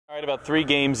All right, about 3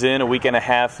 games in, a week and a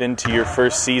half into your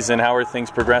first season, how are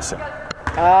things progressing?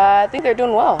 I think they're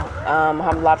doing well. I'm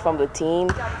having a lot of fun with the team.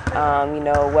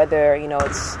 Whether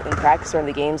it's in practice or in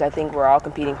the games, I think we're all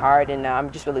competing hard, and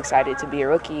I'm just really excited to be a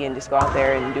rookie and just go out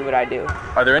there and do what I do.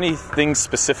 Are there any things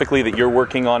specifically that you're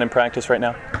working on in practice right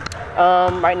now?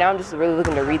 Right now, I'm just really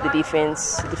looking to read the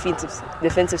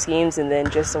defensive schemes, and then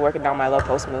just working on my low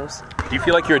post moves. Do you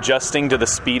feel like you're adjusting to the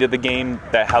speed of the game,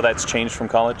 how that's changed from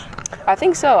college? I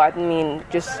think so. I mean,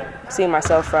 just seeing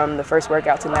myself from the first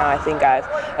workout to now, I think I've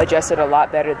adjusted a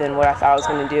lot better than what I thought I was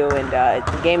going to do. And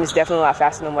the game is definitely a lot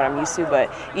faster than what I'm used to,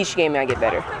 but each game I get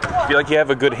better. Do you feel like you have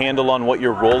a good handle on what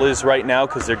your role is right now?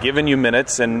 Because they're giving you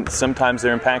minutes, and sometimes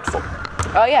they're impactful.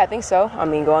 Oh, yeah, I think so. I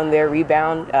mean, go in there,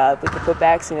 rebound with the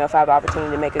putbacks. If I have the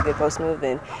opportunity to make a good post move,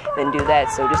 then do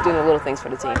that. So just doing the little things for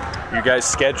the team. You guys'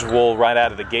 schedule right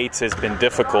out of the gates has been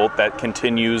difficult. That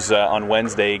continues on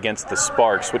Wednesday against the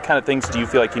Sparks. What kind of things do you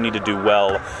feel like you need to do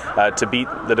well to beat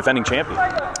the defending champion?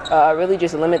 Really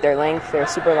just limit their length. They're a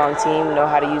super long team, know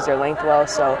how to use their length well.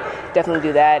 So definitely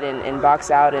do that and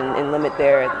box out and limit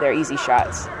their easy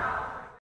shots.